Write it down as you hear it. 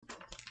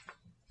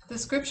The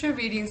scripture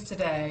readings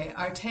today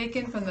are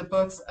taken from the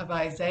books of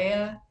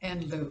Isaiah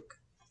and Luke.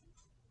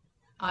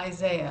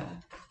 Isaiah,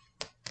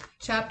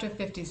 chapter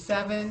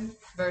 57,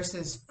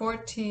 verses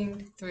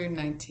 14 through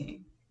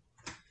 19.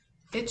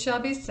 It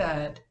shall be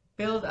said,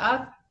 build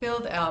up,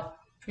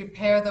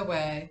 prepare the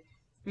way,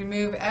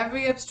 remove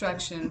every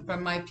obstruction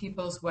from my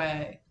people's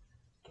way.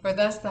 For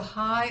thus the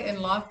high and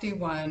lofty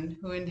one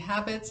who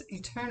inhabits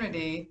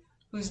eternity,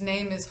 whose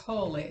name is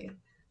holy.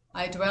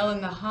 I dwell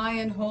in the high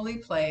and holy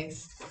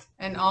place,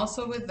 and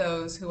also with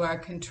those who are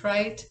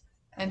contrite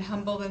and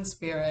humble in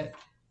spirit,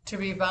 to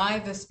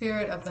revive the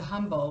spirit of the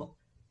humble,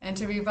 and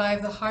to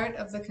revive the heart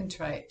of the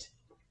contrite.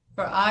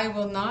 For I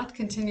will not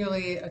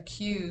continually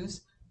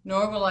accuse,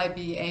 nor will I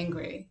be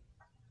angry.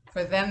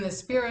 For then the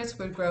spirits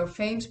would grow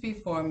faint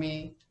before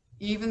me,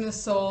 even the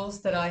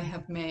souls that I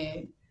have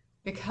made.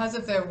 Because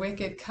of their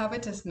wicked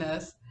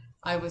covetousness,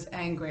 I was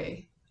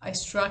angry. I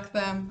struck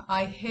them,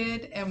 I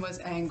hid and was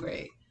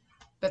angry.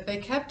 But they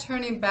kept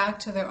turning back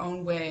to their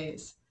own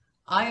ways.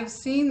 I have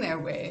seen their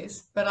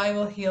ways, but I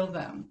will heal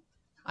them.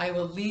 I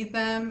will lead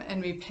them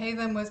and repay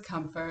them with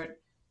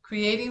comfort,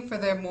 creating for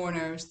their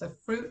mourners the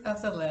fruit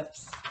of the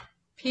lips.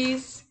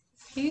 Peace,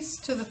 peace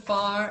to the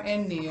far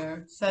and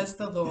near, says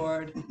the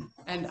Lord,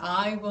 and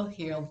I will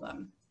heal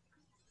them.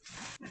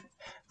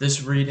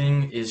 This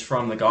reading is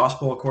from the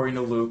Gospel according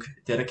to Luke,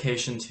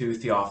 dedication to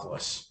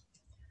Theophilus.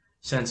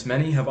 Since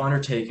many have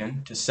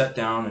undertaken to set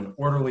down an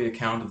orderly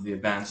account of the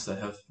events that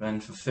have been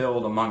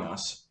fulfilled among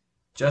us,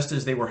 just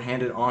as they were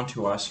handed on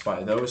to us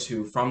by those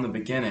who from the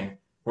beginning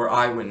were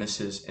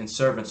eyewitnesses and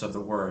servants of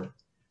the word,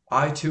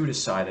 I too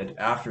decided,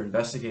 after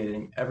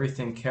investigating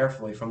everything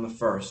carefully from the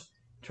first,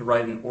 to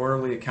write an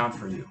orderly account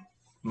for you,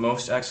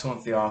 most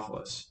excellent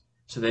Theophilus,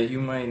 so that you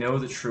may know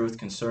the truth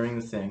concerning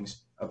the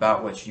things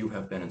about which you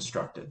have been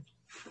instructed.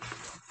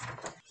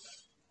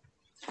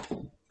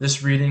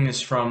 This reading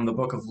is from the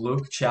book of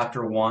Luke,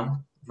 chapter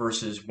 1,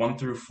 verses 1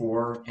 through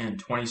 4 and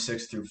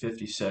 26 through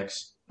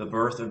 56, the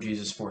birth of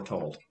Jesus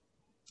foretold.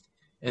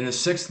 In the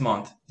 6th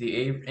month,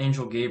 the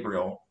angel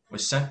Gabriel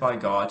was sent by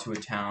God to a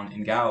town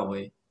in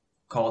Galilee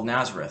called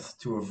Nazareth,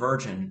 to a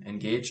virgin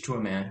engaged to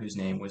a man whose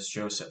name was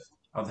Joseph,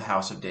 of the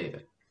house of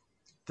David.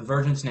 The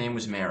virgin's name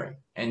was Mary,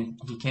 and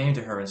he came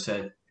to her and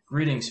said,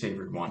 Greetings,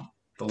 favored one,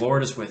 the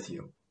Lord is with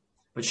you.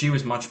 But she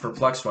was much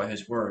perplexed by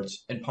his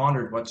words, and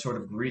pondered what sort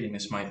of greeting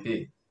this might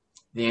be.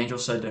 The angel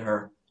said to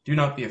her, Do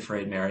not be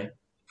afraid, Mary,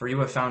 for you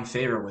have found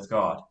favor with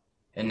God.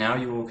 And now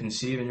you will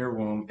conceive in your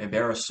womb and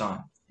bear a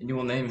son, and you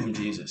will name him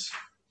Jesus.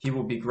 He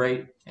will be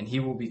great, and he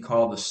will be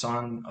called the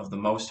Son of the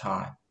Most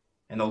High.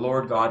 And the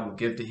Lord God will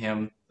give to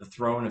him the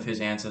throne of his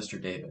ancestor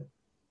David.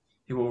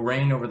 He will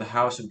reign over the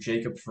house of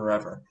Jacob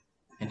forever.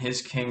 In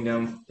his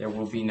kingdom there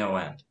will be no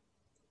end.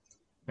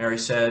 Mary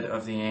said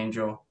of the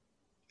angel,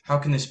 How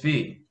can this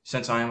be,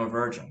 since I am a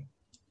virgin?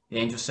 The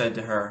angel said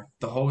to her,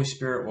 The Holy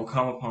Spirit will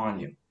come upon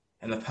you,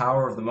 and the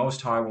power of the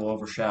Most High will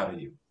overshadow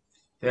you.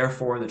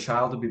 Therefore the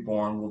child to be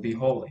born will be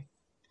holy.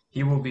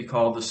 He will be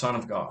called the Son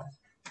of God.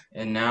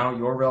 And now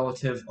your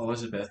relative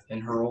Elizabeth,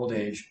 in her old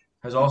age,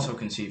 has also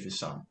conceived a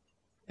son.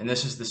 And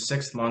this is the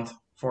 6th month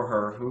for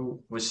her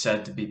who was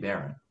said to be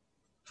barren.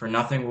 For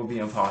nothing will be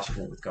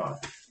impossible with God.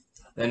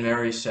 Then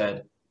Mary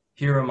said,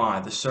 Here am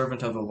I, the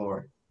servant of the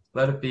Lord.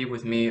 Let it be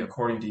with me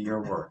according to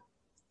your word.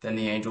 Then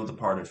the angel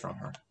departed from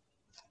her.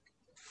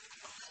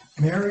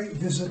 Mary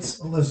visits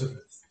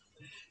Elizabeth.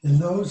 In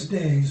those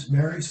days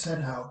Mary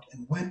set out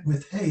and went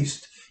with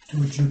haste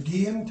to a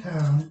Judean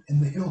town in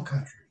the hill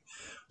country,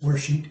 where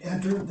she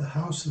entered the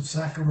house of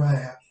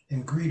Zachariah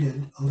and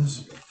greeted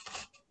Elizabeth.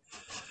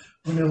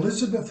 When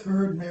Elizabeth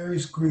heard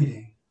Mary's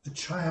greeting, the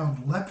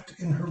child leapt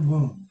in her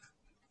womb.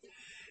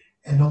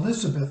 And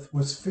Elizabeth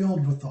was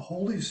filled with the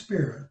Holy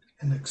Spirit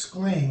and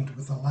exclaimed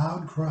with a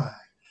loud cry,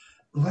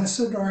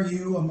 Blessed are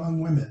you among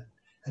women,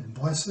 and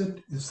blessed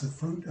is the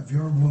fruit of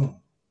your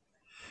womb.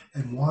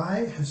 And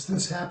why has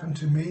this happened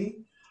to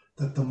me,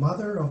 that the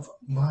mother of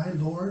my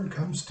Lord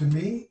comes to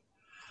me?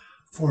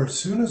 For as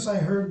soon as I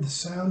heard the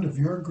sound of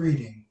your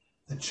greeting,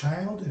 the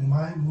child in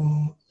my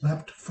womb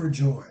leapt for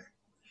joy.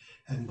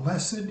 And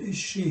blessed is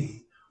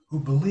she who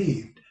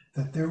believed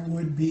that there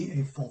would be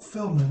a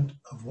fulfillment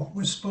of what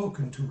was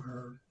spoken to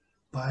her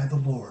by the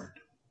Lord.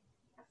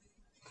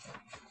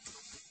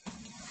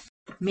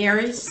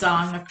 Mary's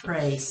Song of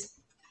Praise.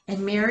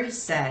 And Mary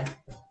said,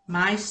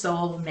 My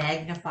soul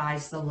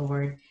magnifies the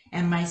Lord,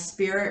 and my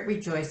spirit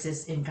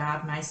rejoices in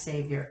God my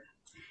Savior.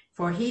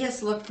 For he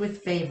has looked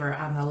with favor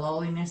on the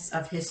lowliness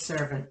of his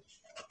servant.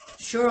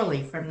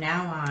 Surely from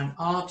now on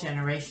all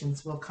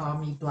generations will call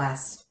me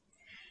blessed.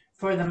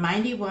 For the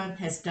Mighty One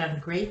has done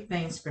great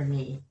things for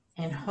me,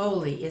 and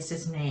holy is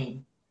his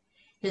name.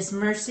 His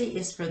mercy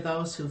is for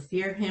those who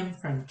fear him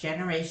from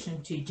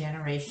generation to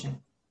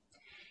generation.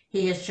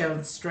 He has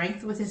shown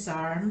strength with his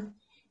arm.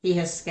 He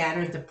has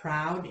scattered the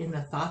proud in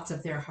the thoughts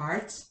of their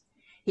hearts.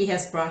 He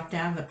has brought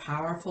down the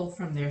powerful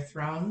from their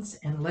thrones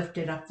and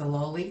lifted up the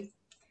lowly.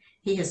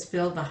 He has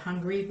filled the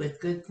hungry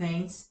with good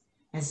things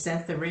and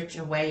sent the rich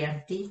away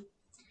empty.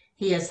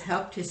 He has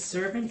helped his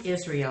servant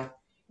Israel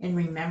in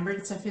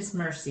remembrance of his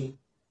mercy,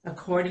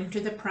 according to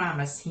the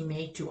promise he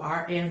made to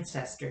our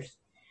ancestors,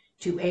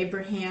 to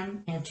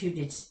Abraham and to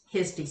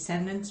his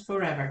descendants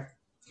forever.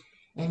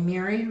 And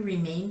Mary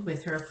remained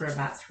with her for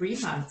about 3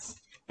 months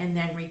and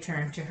then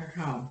returned to her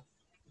home.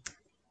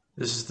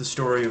 This is the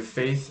story of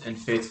faith and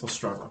faithful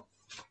struggle.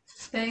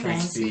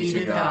 Thanks Be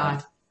to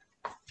God.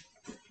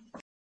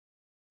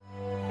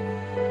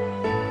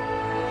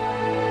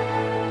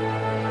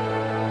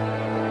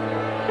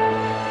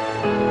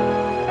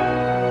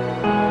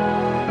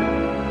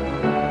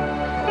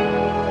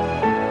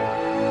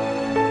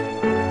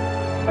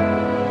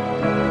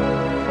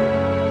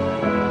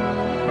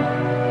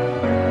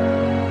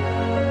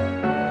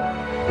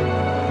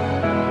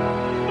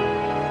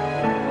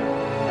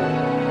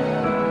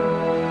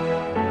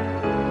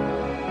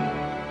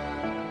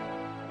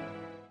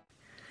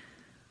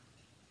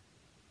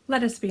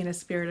 Let us be in a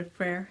spirit of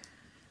prayer.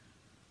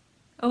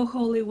 O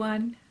Holy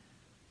One,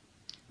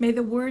 may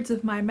the words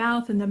of my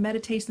mouth and the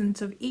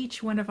meditations of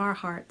each one of our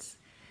hearts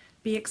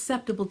be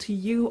acceptable to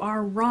you,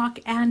 our rock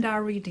and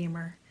our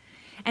Redeemer.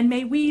 And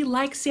may we,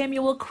 like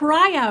Samuel,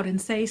 cry out and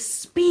say,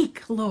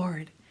 "Speak,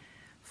 Lord,"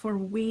 for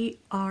we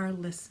are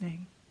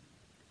listening.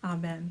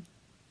 Amen.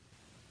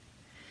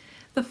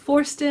 The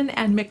Forston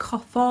and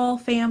McFall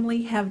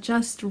family have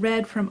just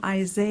read from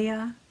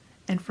Isaiah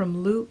and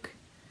from Luke.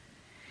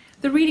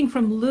 The reading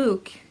from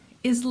Luke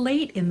is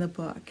late in the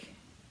book,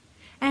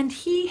 and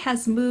he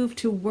has moved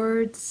to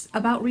words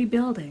about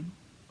rebuilding.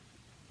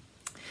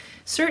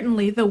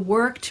 Certainly, the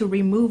work to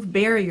remove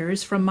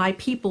barriers from my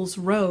people's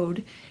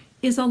road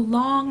is a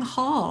long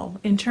haul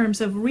in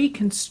terms of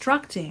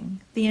reconstructing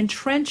the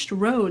entrenched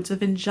roads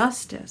of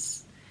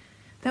injustice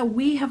that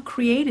we have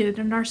created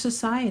in our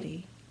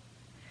society.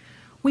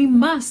 We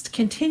must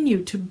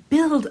continue to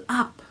build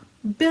up.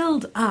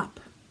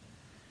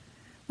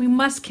 We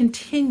must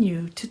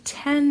continue to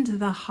tend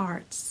the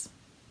hearts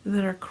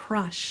that are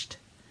crushed.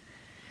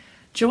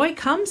 Joy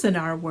comes in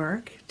our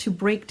work to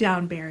break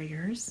down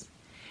barriers,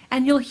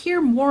 and you'll hear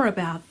more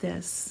about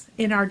this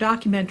in our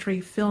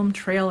documentary film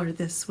trailer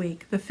this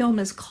week. The film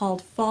is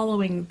called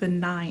Following the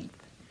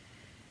Ninth.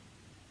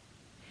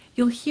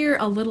 You'll hear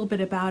a little bit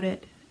about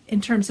it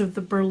in terms of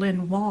the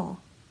Berlin Wall.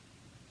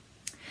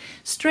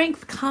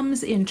 Strength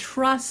comes in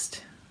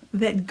trust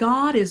that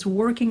God is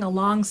working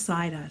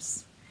alongside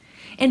us,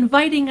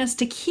 inviting us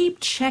to keep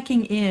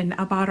checking in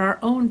about our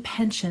own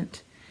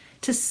penchant,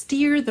 to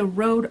steer the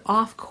road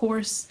off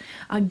course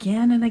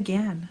again and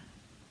again.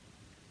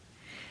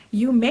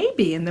 You may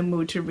be in the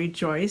mood to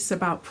rejoice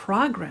about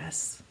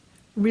progress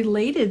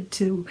related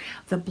to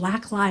the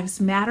Black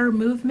Lives Matter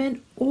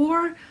movement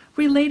or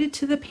related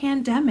to the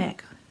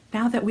pandemic,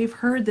 now that we've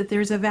heard that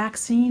there's a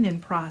vaccine in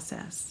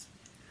process.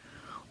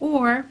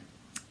 Or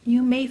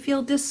you may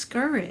feel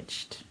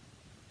discouraged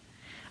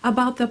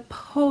about the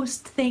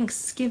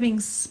post-Thanksgiving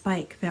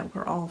spike that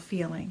we're all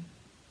feeling.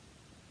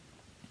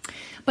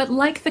 But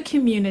like the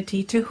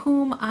community to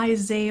whom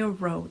Isaiah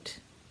wrote,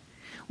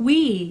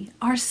 we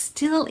are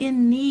still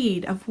in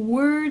need of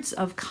words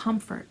of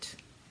comfort.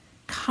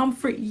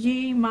 Comfort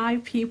ye, my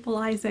people,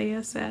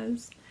 Isaiah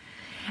says.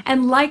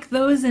 And like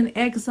those in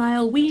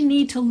exile, we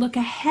need to look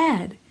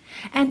ahead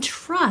and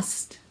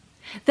trust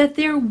that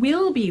there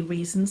will be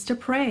reasons to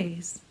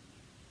praise.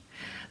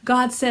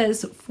 God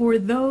says, "For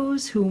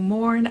those who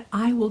mourn,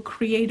 I will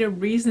create a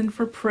reason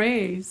for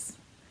praise.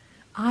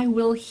 I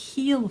will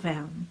heal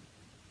them."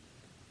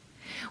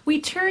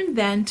 We turn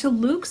then to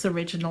Luke's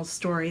original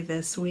story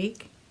this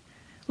week.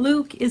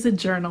 Luke is a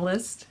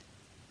journalist,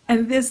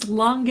 and this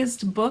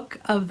longest book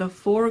of the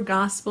 4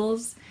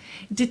 Gospels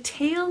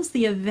details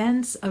the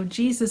events of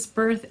Jesus'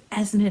 birth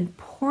as an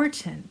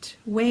important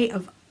way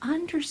of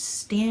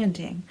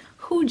understanding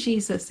who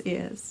Jesus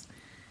is.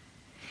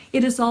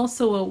 It is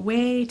also a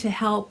way to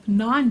help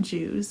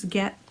non-Jews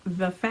get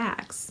the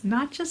facts,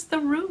 not just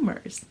the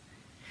rumors,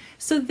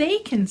 so they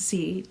can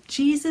see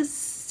Jesus'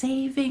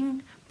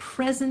 saving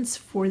presence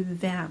for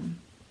them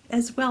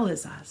as well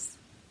as us.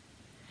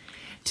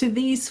 To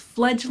these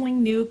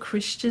fledgling new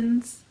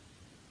Christians,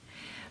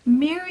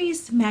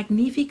 Mary's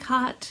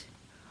Magnificat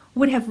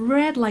would have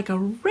read like a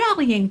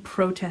rallying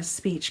protest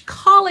speech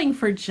calling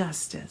for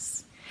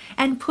justice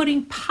and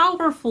putting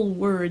powerful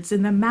words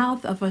in the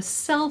mouth of a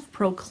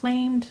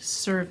self-proclaimed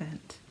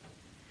servant.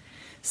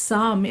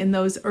 Some in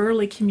those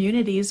early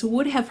communities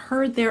would have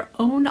heard their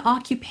own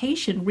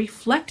occupation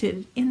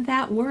reflected in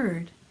that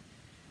word.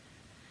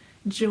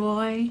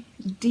 Joy,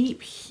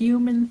 deep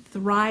human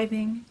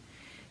thriving,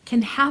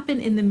 can happen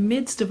in the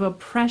midst of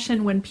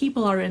oppression when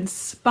people are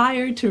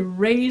inspired to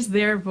raise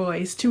their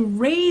voice, to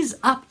raise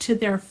up to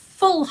their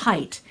full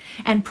height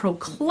and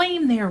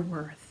proclaim their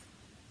worth.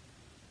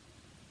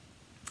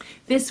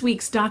 This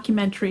week's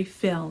documentary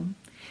film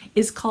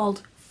is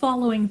called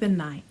Following the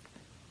Ninth.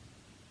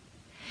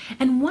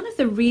 And one of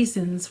the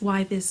reasons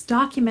why this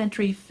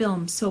documentary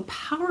film so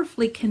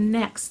powerfully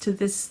connects to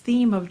this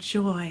theme of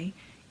joy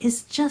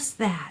is just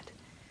that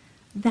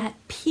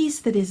peace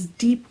that is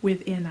deep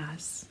within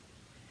us.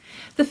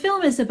 The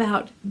film is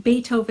about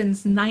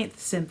Beethoven's Ninth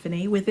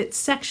Symphony, with its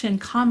section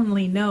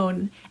commonly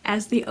known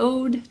as the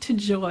Ode to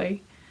Joy.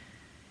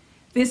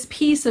 This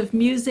piece of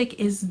music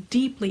is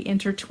deeply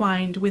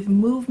intertwined with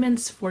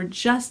movements for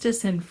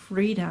justice and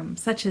freedom,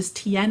 such as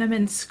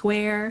Tiananmen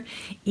Square,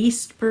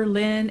 East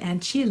Berlin,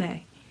 and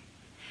Chile,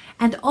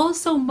 and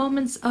also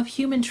moments of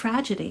human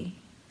tragedy,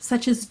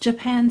 such as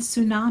Japan's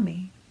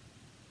tsunami.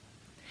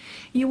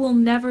 You will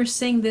never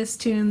sing this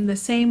tune the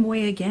same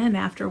way again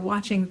after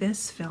watching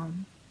this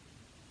film.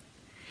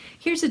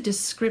 Here's a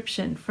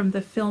description from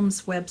the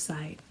film's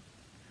website.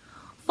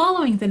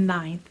 Following the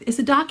Ninth is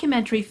a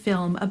documentary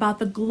film about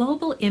the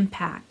global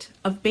impact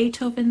of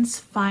Beethoven's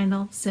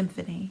Final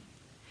Symphony.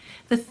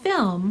 The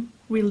film,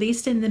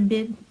 released in the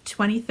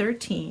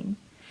mid-2013,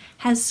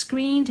 has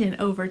screened in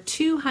over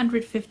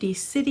 250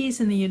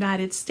 cities in the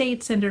United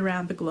States and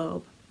around the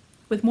globe,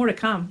 with more to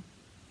come.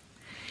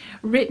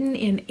 Written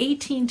in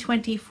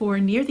 1824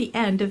 near the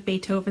end of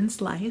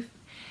Beethoven's life,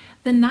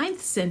 the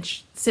Ninth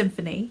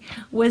Symphony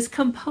was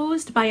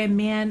composed by a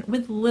man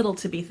with little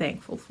to be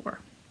thankful for.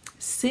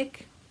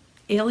 Sick,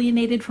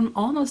 alienated from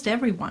almost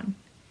everyone,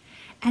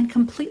 and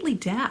completely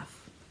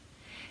deaf.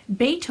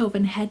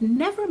 Beethoven had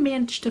never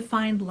managed to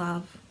find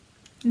love,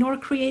 nor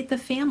create the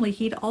family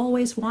he'd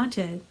always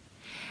wanted.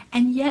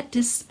 And yet,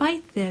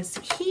 despite this,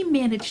 he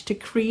managed to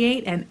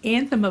create an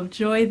anthem of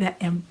joy that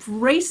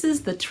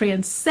embraces the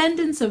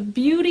transcendence of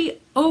beauty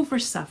over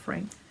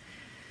suffering.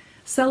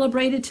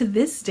 Celebrated to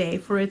this day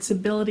for its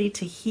ability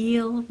to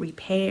heal,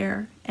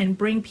 repair, and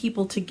bring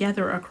people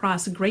together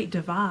across great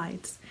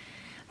divides,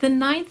 the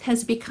Ninth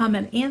has become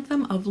an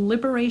anthem of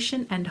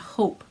liberation and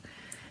hope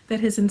that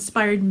has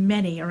inspired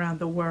many around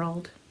the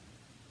world.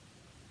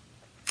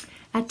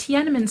 At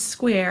Tiananmen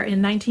Square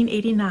in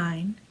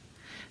 1989,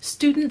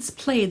 students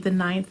played the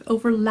Ninth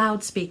over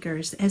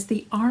loudspeakers as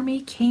the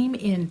army came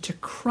in to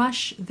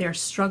crush their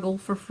struggle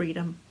for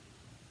freedom.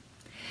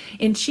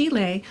 In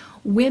Chile,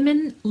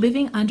 women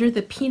living under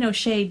the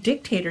Pinochet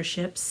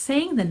dictatorship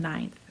sang the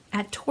Ninth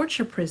at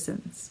torture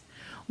prisons,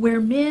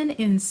 where men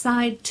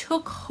inside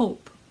took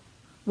hope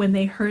when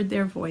they heard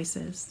their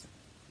voices.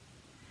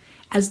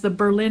 As the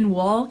Berlin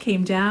Wall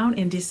came down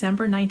in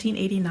December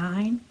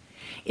 1989,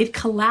 it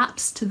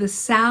collapsed to the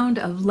sound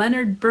of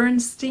Leonard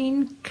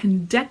Bernstein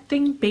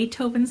conducting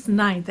Beethoven's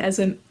Ninth as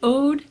an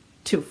ode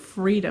to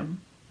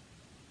freedom.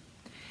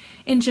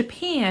 In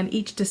Japan,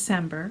 each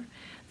December,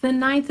 the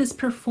Ninth is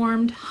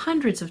performed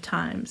hundreds of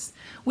times,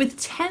 with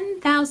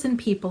 10,000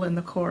 people in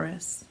the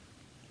chorus.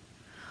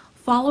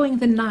 Following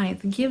the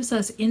Ninth gives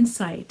us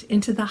insight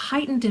into the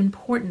heightened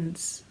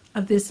importance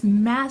of this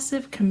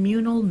massive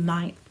communal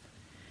Ninth,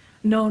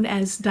 known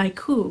as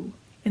Daiku,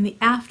 in the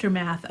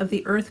aftermath of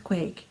the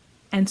earthquake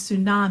and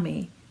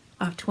tsunami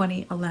of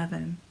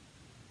 2011.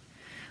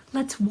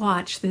 Let's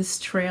watch this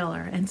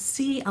trailer and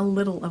see a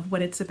little of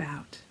what it's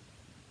about.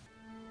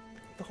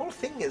 The whole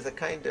thing is a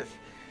kind of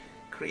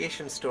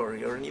creation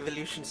story or an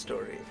evolution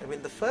story. I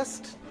mean, the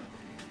first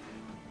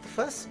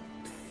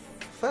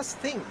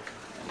thing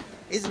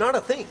is not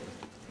a thing.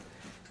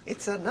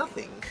 It's a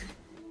nothing.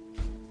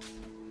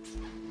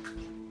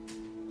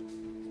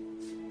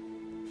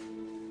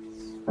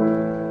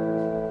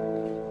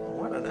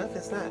 What on earth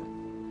is that?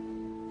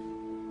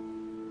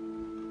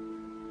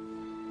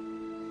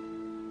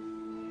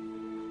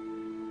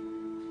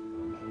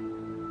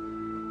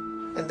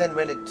 And then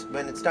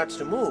when it starts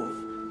to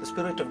move, the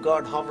Spirit of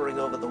God hovering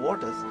over the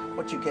waters,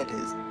 what you get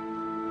is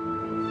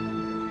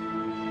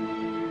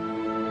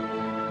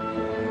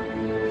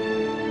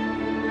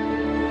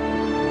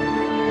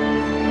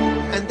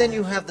and then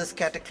you have this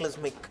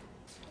cataclysmic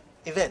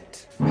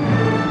event.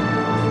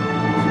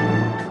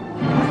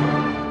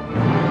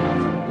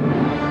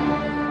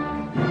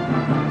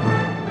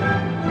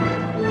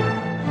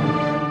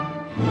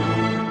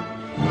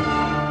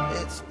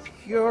 It's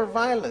pure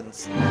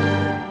violence.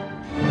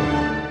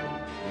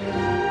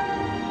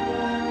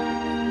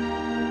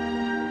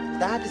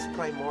 That is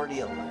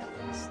primordial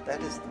violence.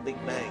 That is the Big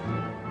Bang.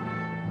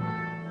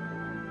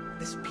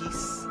 This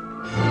peace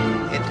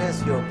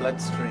enters your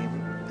bloodstream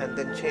and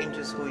then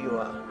changes who you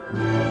are.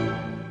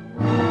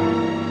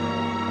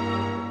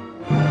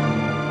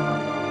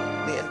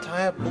 The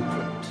entire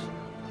blueprint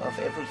of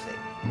everything,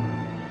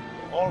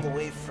 all the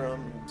way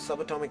from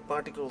subatomic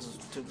particles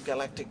to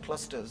galactic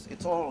clusters,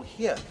 it's all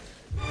here.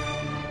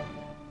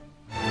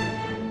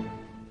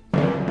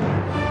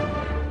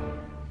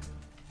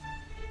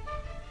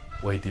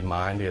 We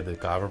demanded the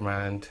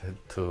government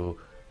to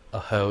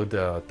hold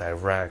a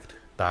direct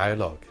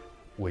dialogue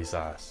with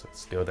us,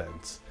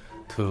 students,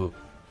 to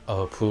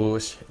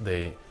push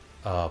the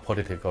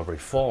political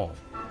reform.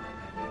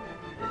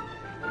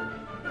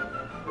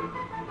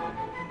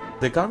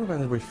 The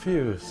government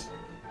refused.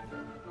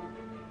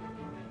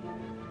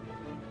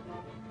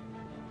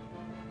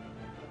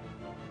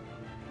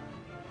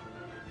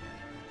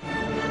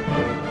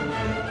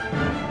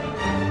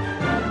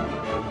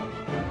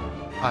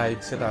 I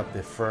set up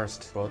the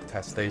first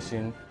broadcast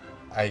station.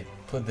 I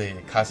put the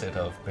cassette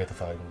of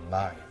Beethoven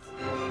live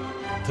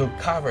to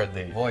cover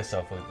the voice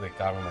of the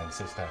government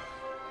system.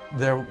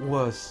 There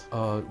was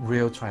a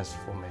real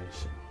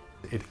transformation.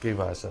 It gave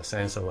us a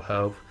sense of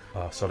hope,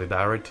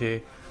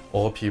 solidarity.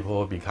 All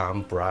people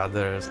become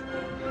brothers.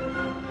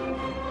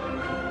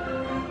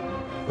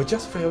 We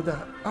just feel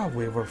that,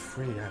 we were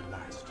free at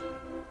last.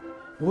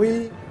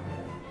 We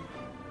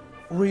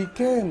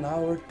regain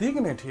our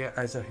dignity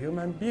as a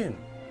human being.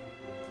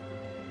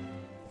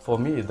 For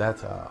me,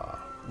 that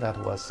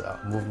was a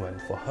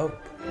movement for hope.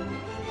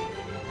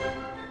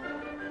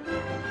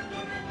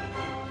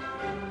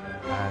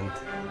 And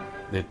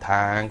the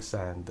tanks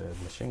and the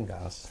machine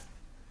guns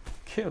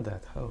killed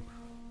that hope.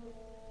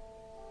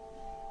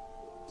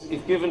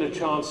 If given a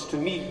chance to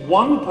meet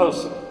one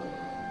person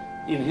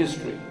in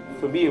history,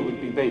 for me it would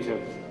be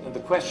Beethoven. And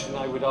the question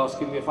I would ask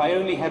him, if I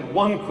only had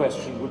one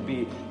question, would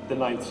be the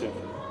Ninth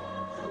Symphony.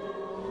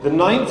 The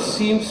Ninth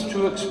seems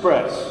to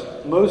express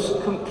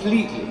most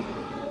completely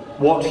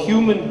what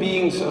human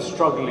beings are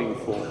struggling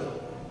for.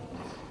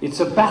 It's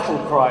a battle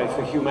cry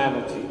for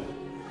humanity.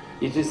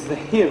 It is the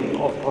hymn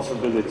of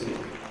possibility.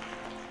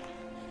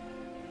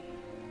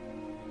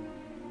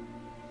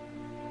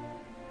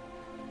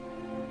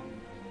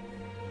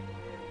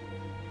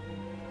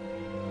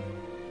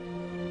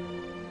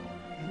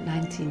 In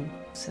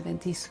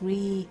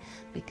 1973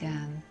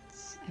 began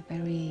a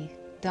very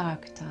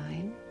dark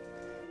time.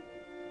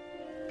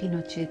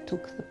 Pinochet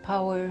took the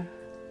power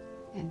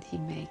and he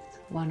made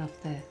one of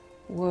the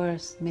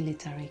worst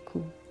military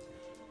coups.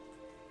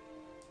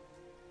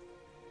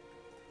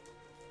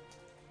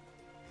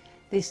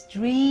 This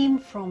dream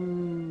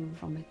from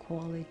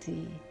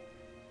equality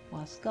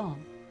was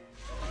gone.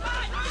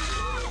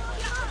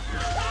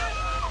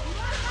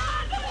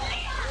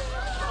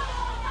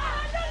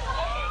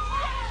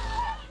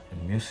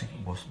 And music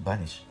was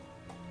vanished,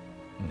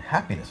 and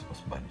happiness was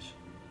vanished.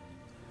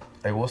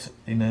 I was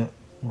in a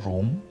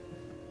room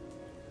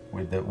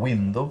with the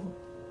window,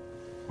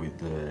 with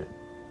the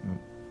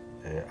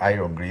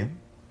iron grid.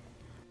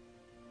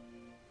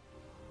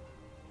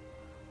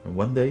 And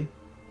one day,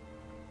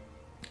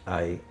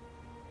 I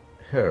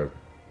heard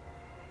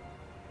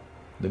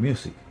the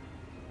music,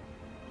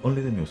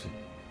 only the music.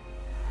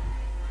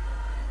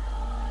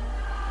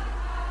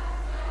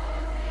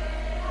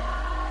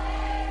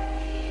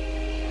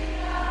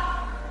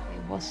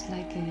 It was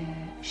like a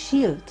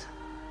shield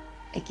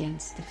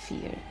against the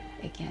fear,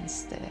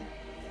 against the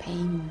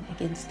pain,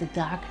 against the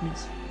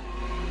darkness.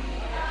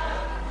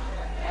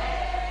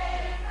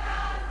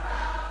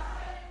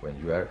 When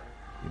you are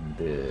in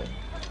the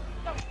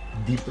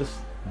deepest,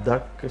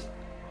 darkest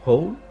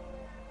hole,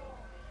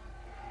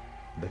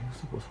 the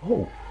music was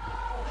hope.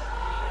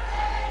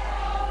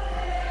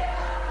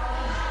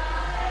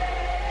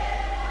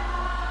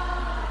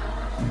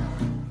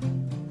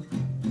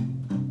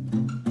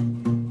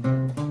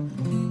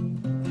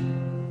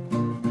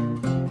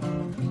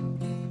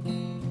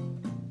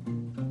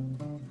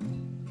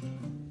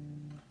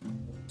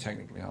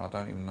 Technically,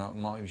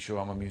 I'm not even sure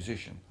I'm a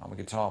musician. I'm a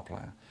guitar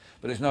player.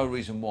 But there's no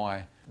reason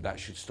why that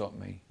should stop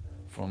me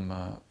from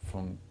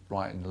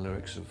writing the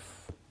lyrics of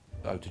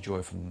Ode to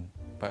Joy from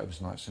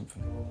Beethoven's Ninth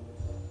Symphony.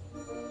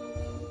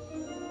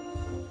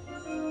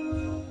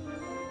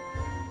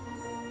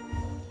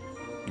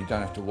 You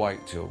don't have to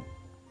wait till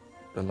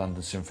the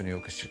London Symphony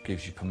Orchestra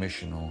gives you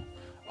permission or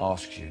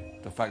asks you.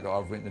 The fact that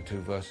I've written the two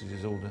verses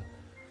is all the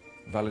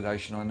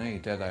validation I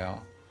need. There they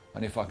are.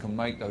 And if I can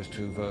make those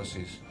two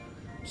verses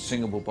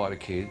singable by the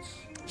kids,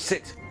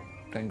 sit,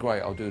 then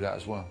great, I'll do that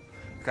as well.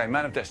 Okay,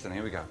 Man of Destiny,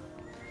 here we go.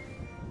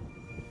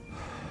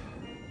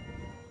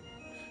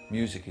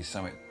 Music is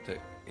something that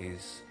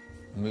is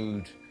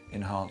mood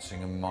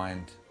enhancing and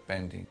mind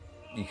bending.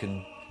 You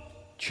can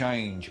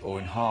change or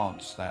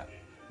enhance that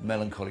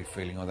melancholy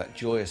feeling or that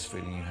joyous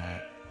feeling you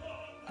had.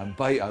 And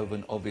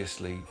Beethoven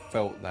obviously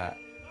felt that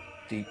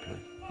deeply.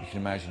 You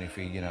can imagine if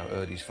he,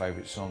 heard his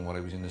favourite song while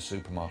he was in the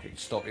supermarket,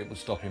 it would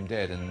stop him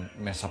dead and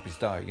mess up his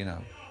day,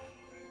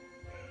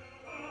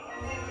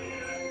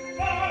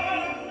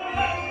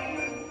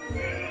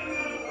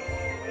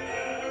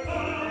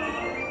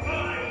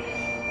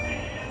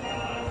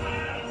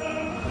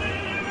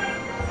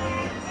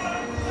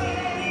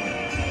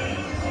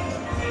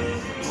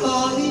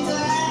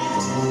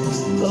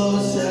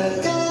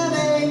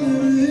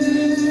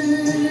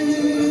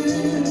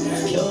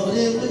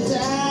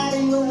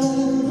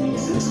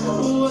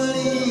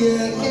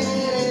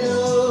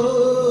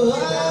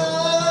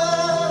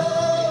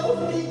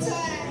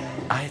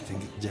 I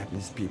think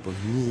Japanese people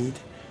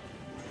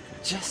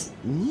just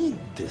need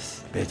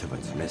this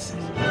Beethoven's message.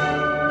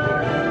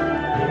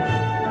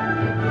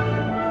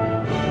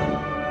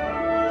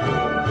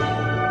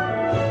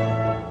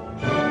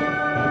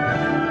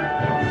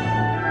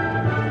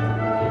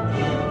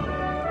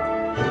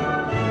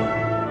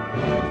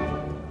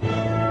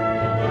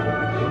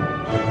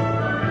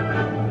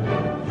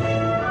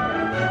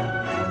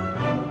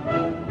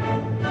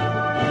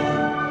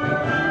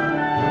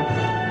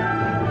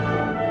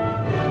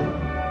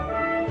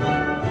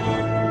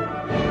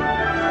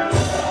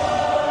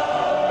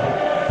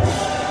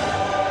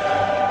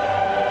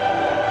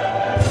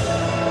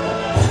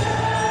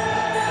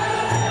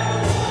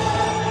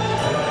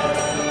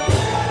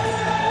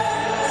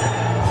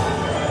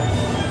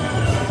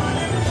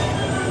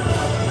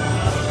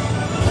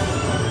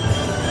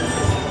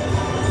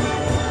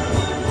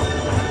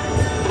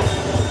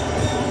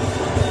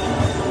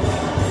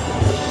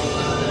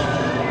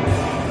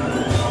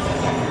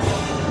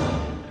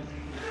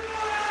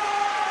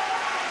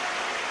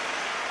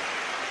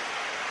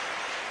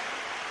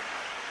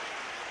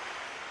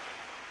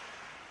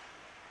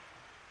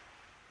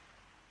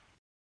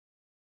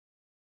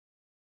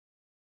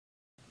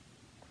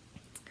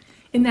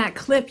 In that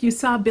clip, you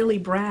saw Billy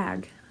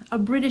Bragg, a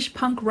British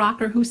punk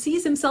rocker who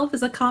sees himself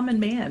as a common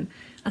man,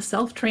 a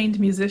self-trained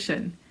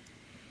musician.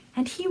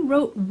 And he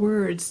wrote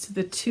words to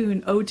the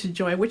tune Ode to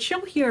Joy, which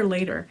you'll hear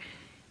later.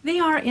 They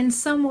are in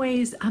some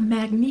ways a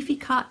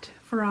Magnificat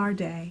for our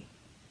day.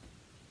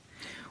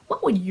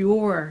 What would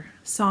your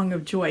song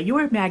of joy,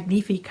 your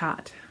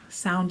Magnificat,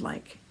 sound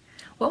like?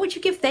 What would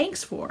you give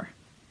thanks for?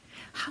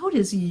 How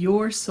does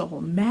your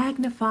soul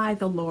magnify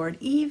the Lord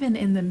even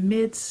in the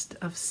midst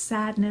of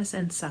sadness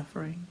and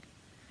suffering?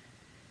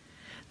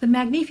 The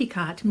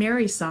Magnificat,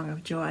 Mary's song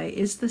of joy,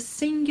 is the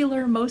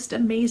singular, most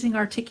amazing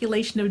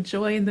articulation of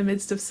joy in the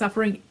midst of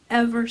suffering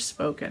ever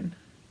spoken.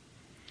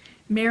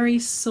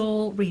 Mary's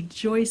soul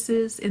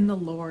rejoices in the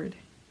Lord,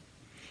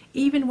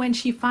 even when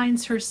she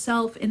finds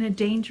herself in a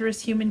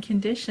dangerous human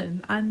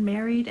condition,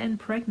 unmarried and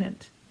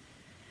pregnant.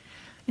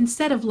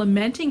 Instead of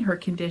lamenting her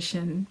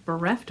condition,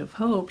 bereft of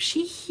hope,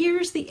 she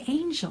hears the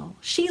angel.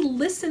 She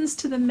listens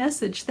to the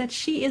message that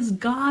she is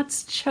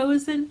God's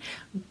chosen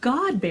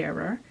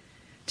God-bearer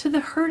to the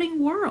hurting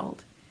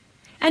world,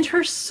 and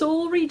her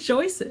soul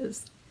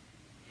rejoices.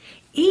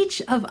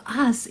 Each of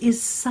us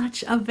is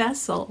such a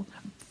vessel,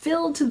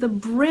 filled to the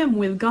brim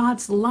with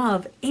God's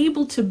love,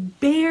 able to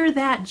bear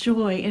that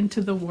joy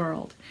into the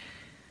world.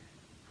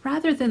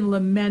 Rather than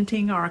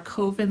lamenting our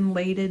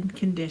COVID-laden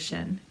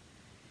condition,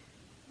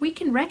 we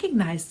can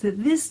recognize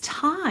that this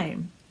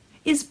time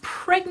is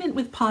pregnant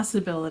with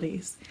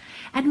possibilities,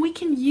 and we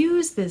can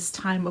use this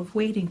time of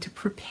waiting to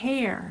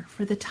prepare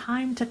for the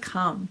time to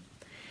come.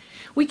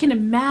 We can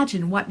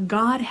imagine what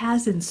God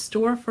has in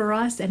store for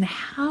us and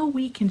how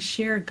we can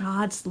share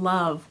God's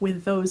love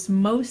with those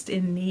most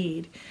in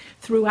need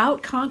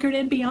throughout Concord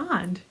and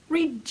beyond,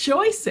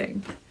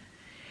 rejoicing.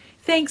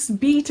 Thanks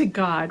be to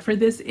God for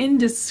this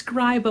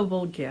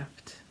indescribable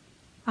gift.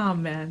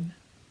 Amen.